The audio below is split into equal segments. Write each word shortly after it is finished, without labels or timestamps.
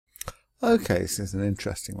Okay, this is an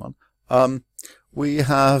interesting one. We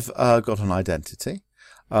have got an identity.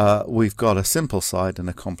 We've got a simple side and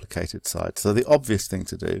a complicated side. So the obvious thing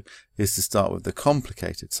to do is to start with the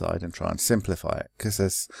complicated side and try and simplify it, because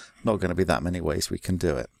there's not going to be that many ways we can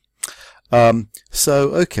do it.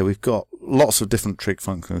 Okay, we've got lots of different trig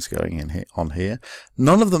functions going in here, on here.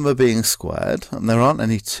 None of them are being squared, and there aren't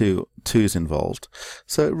any twos involved.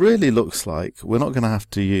 So it really looks like we're not going to have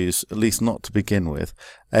to use, at least not to begin with,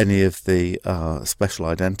 any of the special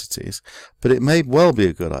identities. But it may well be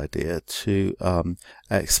a good idea to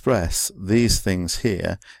express these things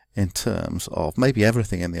here in terms of maybe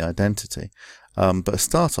everything in the identity. But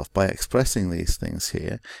start off by expressing these things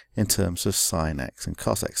here in terms of sine x and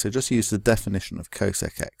cos x. So just use the definition of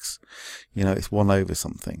cosec x. You know, it's 1 over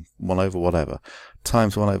something, 1 over whatever,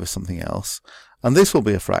 times 1 over something else. And this will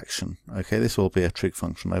be a fraction. Okay, this will be a trig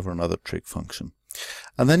function over another trig function.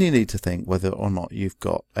 And then you need to think whether or not you've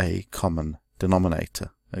got a common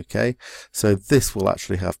denominator. Okay, so this will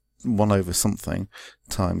actually have 1 over something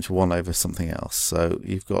times 1 over something else. So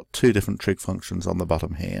you've got two different trig functions on the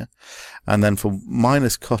bottom here. And then for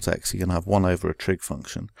minus cot x, you're going to have 1 over a trig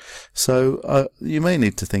function. So you may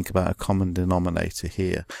need to think about a common denominator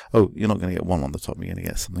here. Oh, you're not going to get 1 on the top, you're going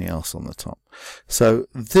to get something else on the top. So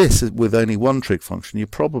this, with only one trig function, you're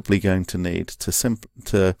probably going to need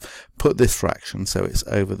to put this fraction so it's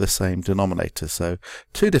over the same denominator. So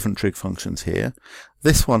two different trig functions here.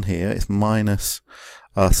 This one here is minus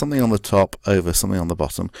something on the top over something on the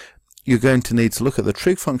bottom. You're going to need to look at the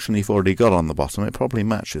trig function you've already got on the bottom. It probably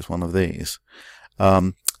matches one of these.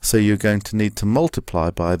 So you're going to need to multiply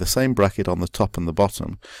by the same bracket on the top and the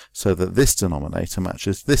bottom so that this denominator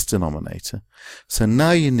matches this denominator. So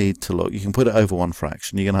now you need to look, you can put it over one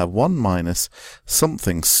fraction. You're going to have 1 minus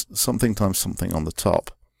something times something on the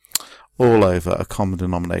top, all over a common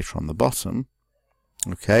denominator on the bottom.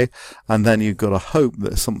 Okay, and then you've got to hope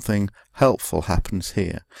that something helpful happens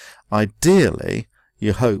here. Ideally,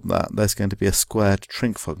 you hope that there's going to be a squared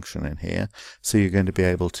trig function in here, so you're going to be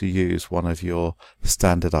able to use one of your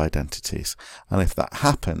standard identities. And if that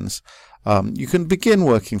happens, you can begin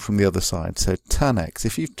working from the other side. So tan x,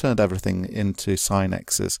 if you've turned everything into sine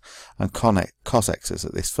x's and cos x's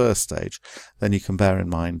at this first stage, then you can bear in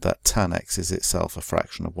mind that tan x is itself a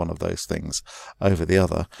fraction of one of those things over the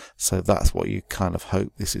other. So that's what you kind of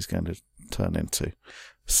hope this is going to turn into.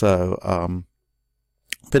 So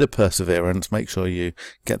bit of perseverance, make sure you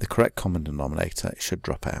get the correct common denominator, it should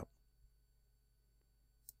drop out.